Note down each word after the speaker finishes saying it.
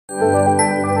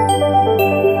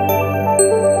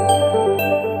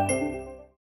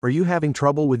you having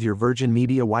trouble with your Virgin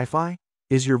Media Wi-Fi?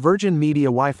 Is your Virgin Media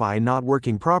Wi-Fi not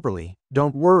working properly?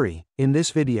 Don't worry, in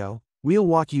this video, we'll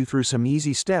walk you through some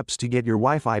easy steps to get your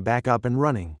Wi-Fi back up and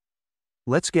running.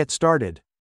 Let's get started.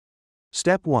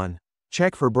 Step 1.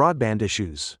 Check for broadband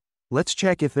issues. Let's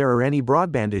check if there are any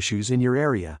broadband issues in your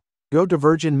area. Go to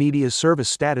Virgin Media's Service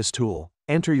Status tool,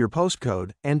 enter your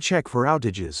postcode, and check for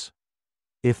outages.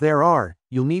 If there are,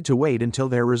 you'll need to wait until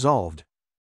they're resolved.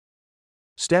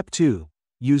 Step 2.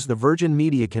 Use the Virgin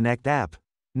Media Connect app.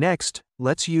 Next,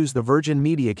 let's use the Virgin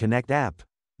Media Connect app.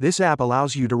 This app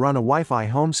allows you to run a Wi-Fi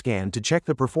home scan to check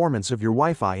the performance of your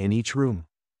Wi-Fi in each room.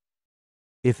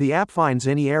 If the app finds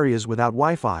any areas without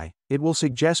Wi-Fi, it will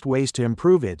suggest ways to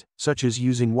improve it, such as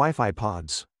using Wi-Fi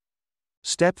pods.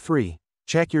 Step 3.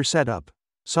 Check your setup.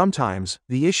 Sometimes,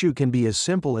 the issue can be as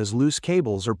simple as loose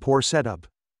cables or poor setup.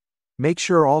 Make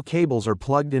sure all cables are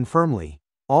plugged in firmly.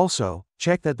 Also,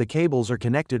 check that the cables are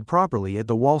connected properly at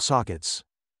the wall sockets.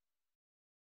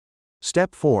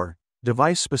 Step 4.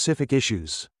 Device-specific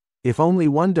issues. If only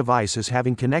one device is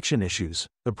having connection issues,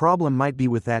 the problem might be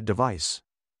with that device.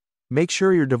 Make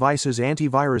sure your device's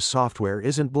antivirus software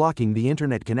isn't blocking the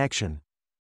internet connection.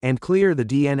 And clear the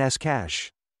DNS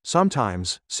cache.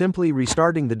 Sometimes, simply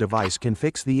restarting the device can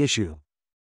fix the issue.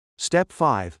 Step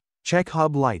 5. Check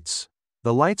hub lights.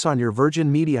 The lights on your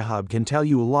Virgin Media hub can tell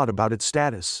you a lot about its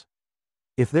status.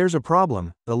 If there's a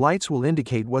problem, the lights will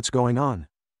indicate what's going on.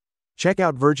 Check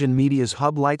out Virgin Media's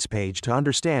Hub Lights page to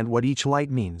understand what each light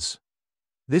means.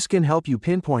 This can help you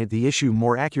pinpoint the issue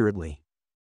more accurately.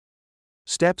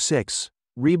 Step 6.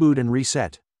 Reboot and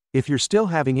reset. If you're still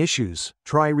having issues,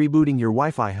 try rebooting your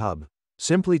Wi-Fi hub.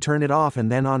 Simply turn it off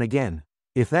and then on again.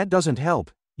 If that doesn't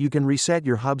help, you can reset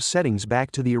your hub's settings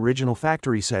back to the original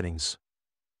factory settings.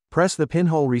 Press the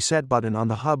pinhole reset button on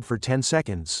the hub for 10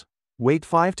 seconds. Wait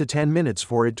 5 to 10 minutes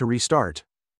for it to restart.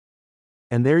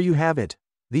 And there you have it.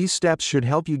 These steps should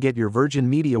help you get your Virgin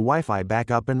Media Wi-Fi back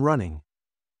up and running.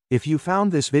 If you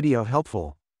found this video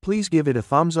helpful, please give it a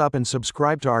thumbs up and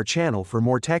subscribe to our channel for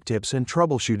more tech tips and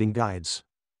troubleshooting guides.